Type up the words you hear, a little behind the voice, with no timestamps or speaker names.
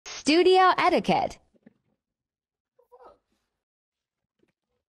Studio Etiquette.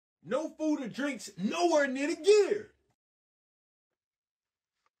 No food or drinks nowhere near the gear.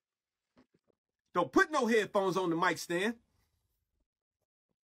 Don't put no headphones on the mic stand.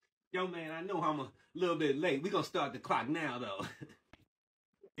 Yo, man, I know I'm a little bit late. We're going to start the clock now, though.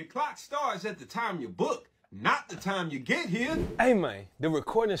 Your clock starts at the time you book, not the time you get here. Hey, man, the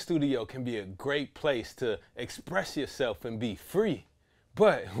recording studio can be a great place to express yourself and be free.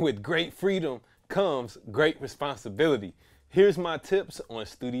 But with great freedom comes great responsibility. Here's my tips on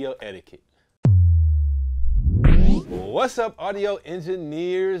studio etiquette. What's up, audio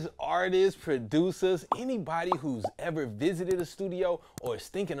engineers, artists, producers, anybody who's ever visited a studio or is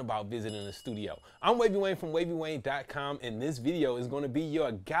thinking about visiting a studio? I'm Wavy Wayne from Wayne.wav, and this video is going to be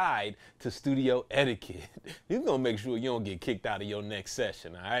your guide to studio etiquette. You're going to make sure you don't get kicked out of your next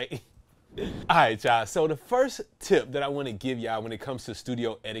session, all right? All right, y'all, so the first tip that I want to give y'all when it comes to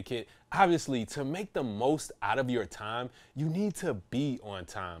studio etiquette, obviously, to make the most out of your time, you need to be on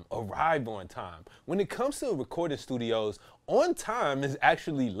time, arrive on time. When it comes to recording studios, on time is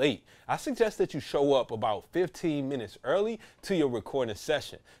actually late. I suggest that you show up about 15 minutes early to your recording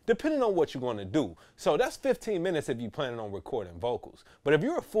session, depending on what you're going to do. So that's 15 minutes if you're planning on recording vocals. But if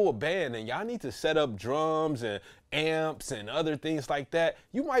you're a full band and y'all need to set up drums and amps and other things like that,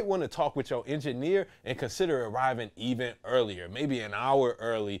 you might want to talk with your engineer and consider arriving even earlier, maybe an hour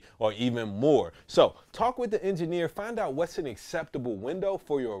early or even more. So talk with the engineer, find out what's an acceptable window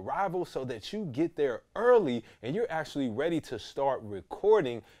for your arrival so that you get there early and you're actually ready to start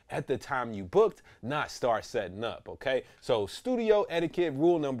recording at the time you booked, not start setting up, okay? So studio etiquette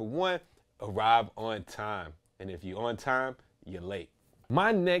rule number 1, arrive on time. And if you're on time, you're late.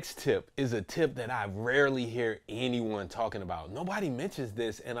 My next tip is a tip that I rarely hear anyone talking about. Nobody mentions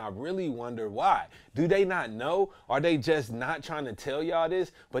this, and I really wonder why. Do they not know? Are they just not trying to tell y'all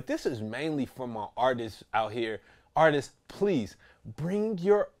this? But this is mainly for my artists out here. Artists, please bring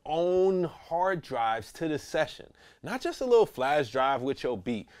your own hard drives to the session. Not just a little flash drive with your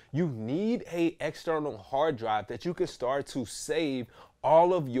beat. You need an external hard drive that you can start to save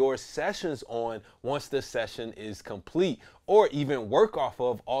all of your sessions on once the session is complete, or even work off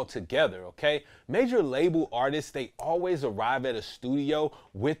of altogether, okay? Major label artists, they always arrive at a studio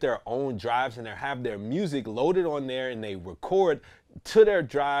with their own drives and they have their music loaded on there and they record to their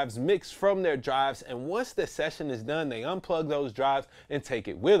drives, mix from their drives, and once the session is done, they unplug those drives and take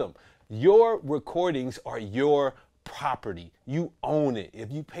it with them. Your recordings are your property. You own it.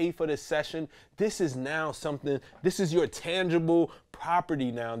 If you pay for the session, this is now something, this is your tangible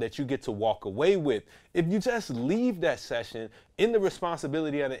property now that you get to walk away with. If you just leave that session in the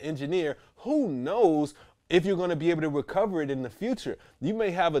responsibility of the engineer, who knows if you're going to be able to recover it in the future. You may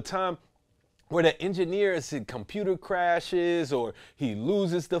have a time where the engineer's computer crashes or he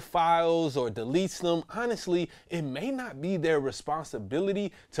loses the files or deletes them. Honestly, it may not be their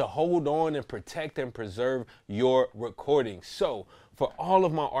responsibility to hold on and protect and preserve your recording. So for all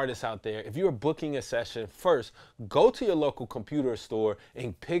of my artists out there, if you're booking a session, first, go to your local computer store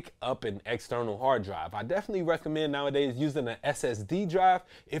and pick up an external hard drive. I definitely recommend nowadays using an SSD drive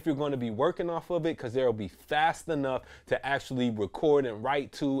if you're going to be working off of it, because they'll be fast enough to actually record and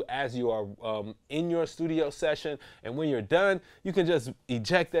write to as you are in your studio session. And when you're done, you can just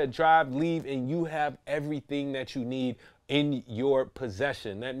eject that drive, leave, and you have everything that you need in your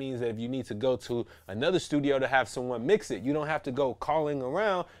possession. That means that if you need to go to another studio to have someone mix it, you don't have to go calling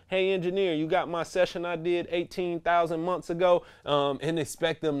around, hey engineer, you got my session I did 18,000 months ago, and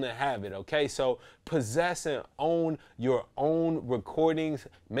expect them to have it, okay? So possess and own your own recordings.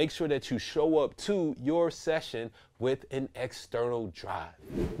 Make sure that you show up to your session with an external drive.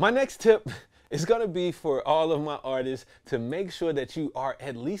 My next tip is gonna be for all of my artists to make sure that you are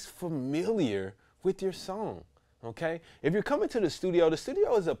at least familiar with your song. Okay, if you're coming to the studio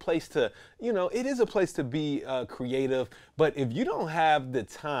is a place to, it is a place to be creative. But if you don't have the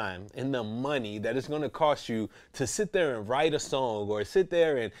time and the money that it's going to cost you to sit there and write a song or sit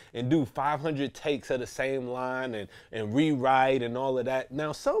there and do 500 takes of the same line and rewrite and all of that.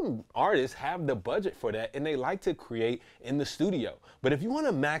 Now, some artists have the budget for that and they like to create in the studio. But if you want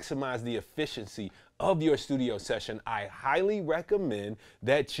to maximize the efficiency of your studio session, I highly recommend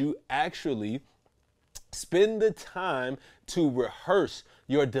that you actually spend the time to rehearse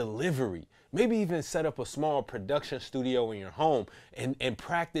your delivery. Maybe even set up a small production studio in your home and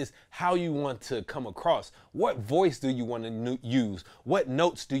practice how you want to come across. What voice do you want to use? What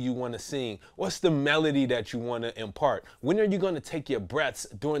notes do you want to sing? What's the melody that you want to impart? When are you going to take your breaths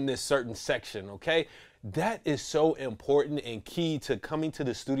during this certain section, okay? that is so important and key to coming to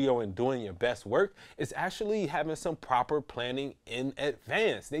the studio and doing your best work, is actually having some proper planning in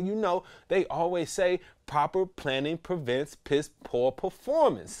advance. Then, you know, they always say proper planning prevents piss poor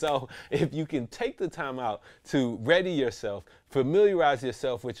performance. So if you can take the time out to ready yourself, familiarize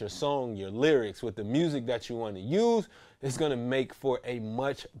yourself with your song, your lyrics, with the music that you want to use, it's going to make for a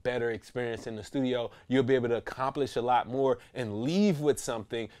much better experience in the studio. You'll be able to accomplish a lot more and leave with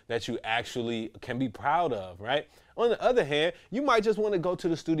something that you actually can be proud of, right? On the other hand, you might just want to go to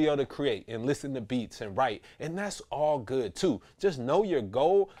the studio to create and listen to beats and write, and that's all good too. Just know your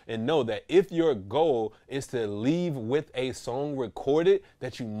goal and know that if your goal is to leave with a song recorded,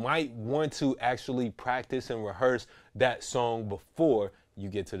 that you might want to actually practice and rehearse that song before you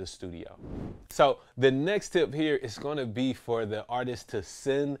get to the studio. So the next tip here is going to be for the artist to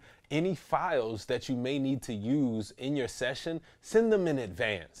send any files that you may need to use in your session, send them in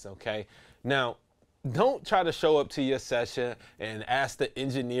advance, okay? Now, don't try to show up to your session and ask the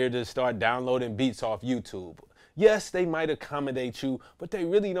engineer to start downloading beats off YouTube. Yes, they might accommodate you, but they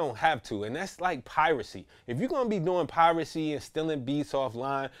really don't have to, and that's like piracy. If you're going to be doing piracy and stealing beats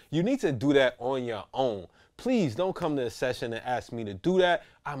offline, you need to do that on your own. Please don't come to a session and ask me to do that.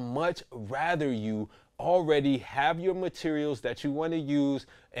 I'd much rather you already have your materials that you want to use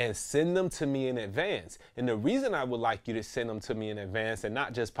and send them to me in advance. And the reason I would like you to send them to me in advance and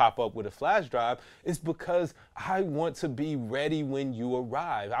not just pop up with a flash drive is because I want to be ready when you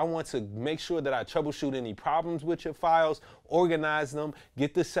arrive. I want to make sure that I troubleshoot any problems with your files, organize them,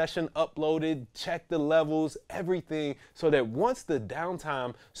 get the session uploaded, check the levels, everything, so that once the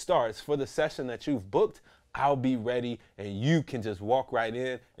downtime starts for the session that you've booked, I'll be ready and you can just walk right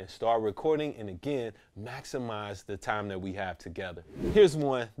in and start recording, and again, maximize the time that we have together. Here's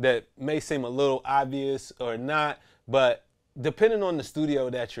one that may seem a little obvious or not, but depending on the studio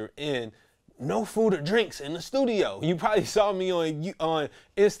that you're in, no food or drinks in the studio. You probably saw me on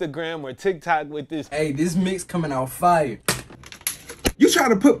Instagram or TikTok with this. Hey, this mix coming out fire. You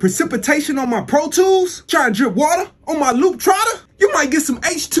trying to put precipitation on my Pro Tools? Trying to drip water on my Loop Trotter? You might get some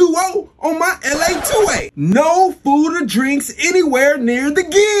H2O on my LA2A. No food or drinks anywhere near the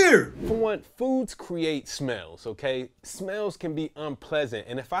gear. For one, foods create smells, okay? Smells can be unpleasant,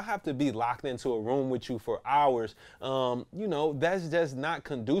 and if I have to be locked into a room with you for hours, you know, that's just not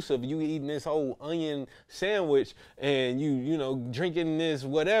conducive. You eating this whole onion sandwich and you know, drinking this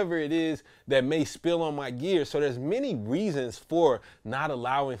whatever it is that may spill on my gear. So there's many reasons for not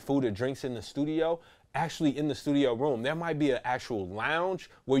allowing food or drinks in the studio. Actually, in the studio room, there might be an actual lounge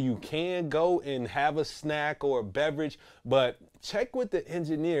where you can go and have a snack or a beverage, but check with the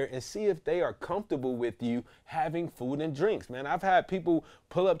engineer and see if they are comfortable with you having food and drinks. Man, I've had people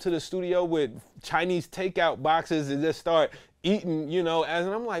pull up to the studio with Chinese takeout boxes and just start eating, you know, and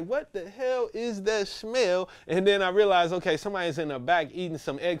I'm like, what the hell is that smell? And then I realized, okay, somebody's in the back eating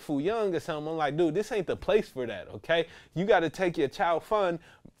some egg foo young or something. I'm like, dude, this ain't the place for that, okay? You got to take your child fun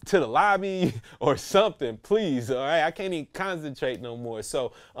to the lobby or something, please, all right? I can't even concentrate no more.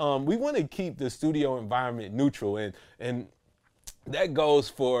 So we want to keep the studio environment neutral, and that goes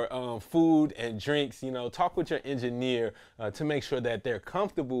for food and drinks. You know, talk with your engineer to make sure that they're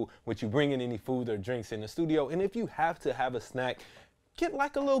comfortable with you bringing any food or drinks in the studio. And if you have to have a snack, get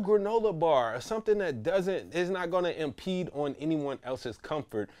like a little granola bar or something that is not going to impede on anyone else's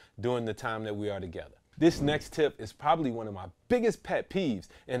comfort during the time that we are together. This next tip is probably one of my biggest pet peeves,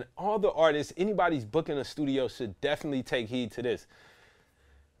 and all the artists, anybody's booking a studio should definitely take heed to this.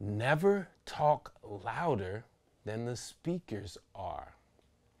 Never talk louder than the speakers are,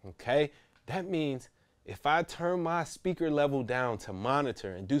 okay? That means if I turn my speaker level down to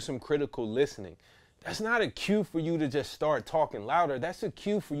monitor and do some critical listening, that's not a cue for you to just start talking louder. That's a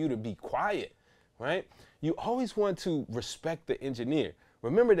cue for you to be quiet, right? You always want to respect the engineer.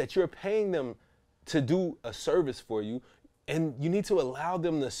 Remember that you're paying them to do a service for you, and you need to allow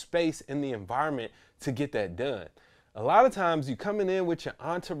them the space and the environment to get that done. A lot of times you coming in with your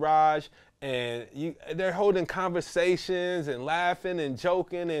entourage and they're holding conversations and laughing and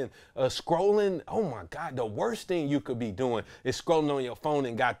joking and scrolling. Oh my God, the worst thing you could be doing is scrolling on your phone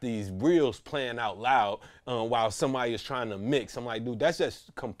and got these reels playing out loud while somebody is trying to mix. I'm like, dude, that's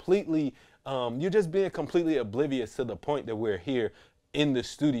just completely, you're just being completely oblivious to the point that we're here in the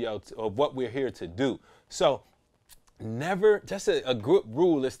studio of what we're here to do. So never, just a good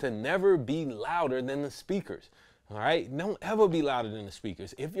rule is to never be louder than the speakers. All right, don't ever be louder than the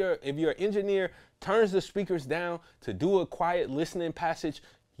speakers. If your engineer turns the speakers down to do a quiet listening passage,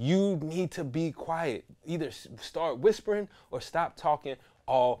 you need to be quiet. Either start whispering or stop talking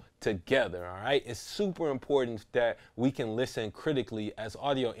all together, all right? It's super important that we can listen critically as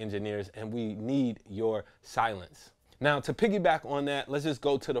audio engineers, and we need your silence. Now, to piggyback on that, let's just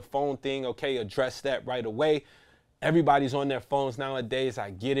go to the phone thing, okay? Address that right away. Everybody's on their phones nowadays.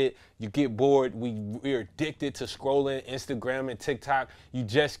 I get it. You get bored. We're addicted to scrolling Instagram and TikTok. You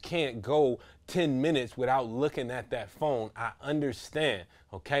just can't go 10 minutes without looking at that phone. I understand,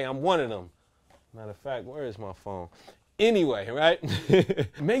 okay? I'm one of them. Matter of fact, where is my phone? Anyway, right?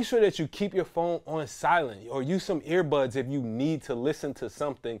 Make sure that you keep your phone on silent or use some earbuds if you need to listen to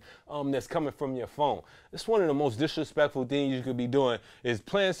something that's coming from your phone. It's one of the most disrespectful things you could be doing is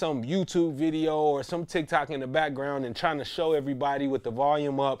playing some YouTube video or some TikTok in the background and trying to show everybody with the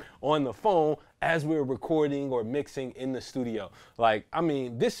volume up on the phone as we're recording or mixing in the studio. Like, I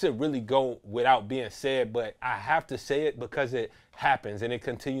mean, this should really go without being said, but I have to say it because it happens and it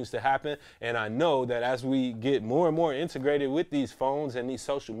continues to happen. And I know that as we get more and more integrated with these phones and these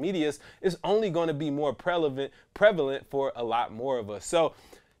social medias, it's only going to be more prevalent for a lot more of us. So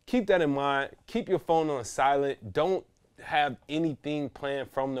keep that in mind. Keep your phone on silent. Don't have anything playing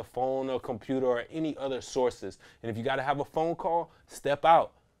from the phone or computer or any other sources. And if you got to have a phone call, step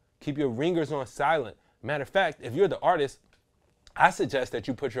out. Keep your ringers on silent. Matter of fact, if you're the artist, I suggest that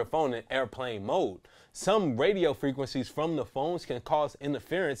you put your phone in airplane mode. Some radio frequencies from the phones can cause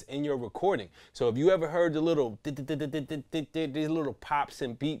interference in your recording. So if you ever heard the little these little pops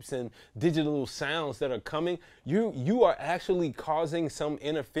and beeps and digital sounds that are coming, you are actually causing some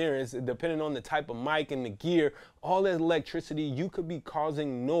interference depending on the type of mic and the gear, all that electricity. You could be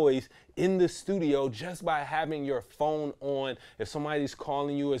causing noise in the studio just by having your phone on. If somebody's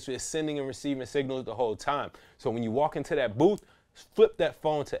calling you, it's sending and receiving signals the whole time. So when you walk into that booth, flip that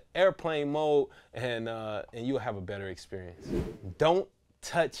phone to airplane mode and you'll have a better experience. Don't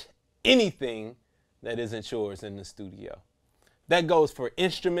touch anything that isn't yours in the studio. That goes for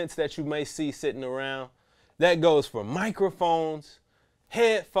instruments that you may see sitting around. That goes for microphones,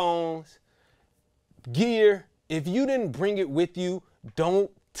 headphones, gear. If you didn't bring it with you,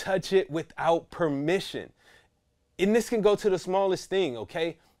 don't touch it without permission. And this can go to the smallest thing,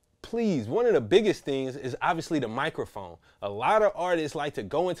 okay? Please, one of the biggest things is obviously the microphone. A lot of artists like to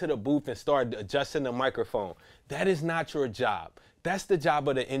go into the booth and start adjusting the microphone. That is not your job. That's the job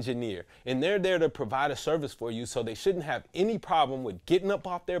of the engineer. And they're there to provide a service for you, so they shouldn't have any problem with getting up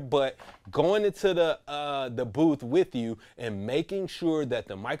off their butt, going into the booth with you, and making sure that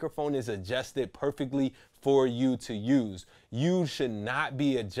the microphone is adjusted perfectly for you to use. You should not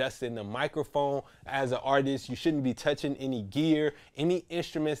be adjusting the microphone as an artist. You shouldn't be touching any gear, any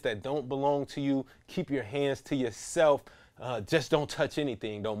instruments that don't belong to you. Keep your hands to yourself. Just don't touch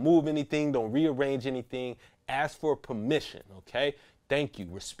anything. Don't move anything. Don't rearrange anything. Ask for permission, okay? Thank you.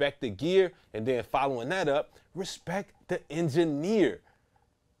 Respect the gear, and then following that up, respect the engineer.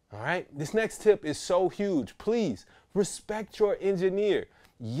 All right? This next tip is so huge. Please respect your engineer.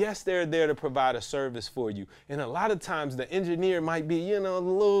 Yes, they're there to provide a service for you. And a lot of times the engineer might be, a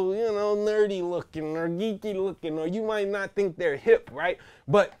little, nerdy looking or geeky looking, or you might not think they're hip, right?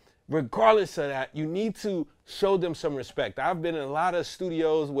 But regardless of that, you need to show them some respect. I've been in a lot of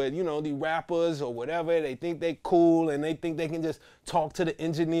studios where, the rappers or whatever, they think they cool and they think they can just talk to the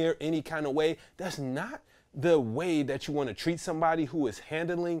engineer any kind of way. That's not the way that you want to treat somebody who is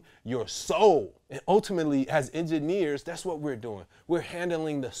handling your soul. And ultimately, as engineers, that's what we're doing. We're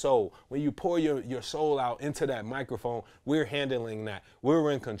handling the soul. When you pour your soul out into that microphone, we're handling that.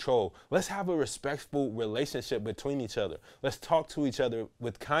 We're in control. Let's have a respectful relationship between each other. Let's talk to each other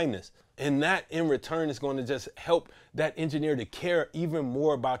with kindness. And that in return is going to just help that engineer to care even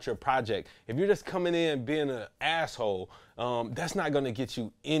more about your project. If you're just coming in being an asshole, that's not going to get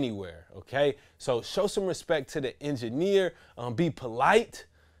you anywhere, okay? So show some respect to the engineer, be polite,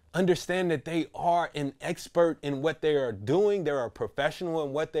 understand that they are an expert in what they are doing. They're a professional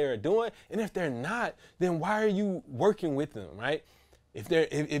in what they are doing. And if they're not, then why are you working with them, right?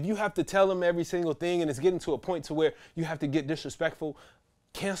 If you have to tell them every single thing and it's getting to a point to where you have to get disrespectful,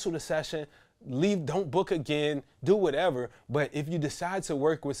 cancel the session, leave, don't book again, do whatever. But if you decide to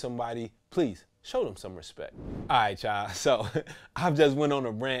work with somebody, please show them some respect. All right, y'all. So I've just went on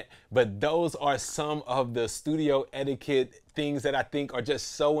a rant, but those are some of the studio etiquette things that I think are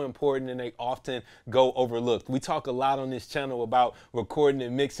just so important and they often go overlooked. We talk a lot on this channel about recording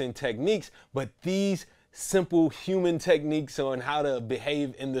and mixing techniques, but these simple human techniques on how to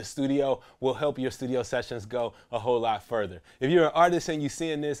behave in the studio will help your studio sessions go a whole lot further. If you're an artist and you're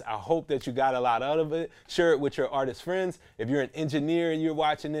seeing this, I hope that you got a lot out of it. Share it with your artist friends. If you're an engineer and you're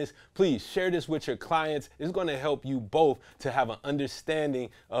watching this, please share this with your clients. It's going to help you both to have an understanding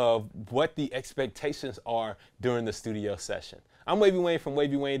of what the expectations are during the studio session. I'm Wavy Wayne from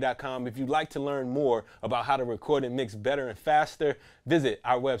WavyWayne.com. If you'd like to learn more about how to record and mix better and faster, visit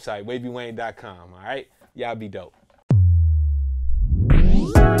our website, WavyWayne.com. All right? Y'all be dope.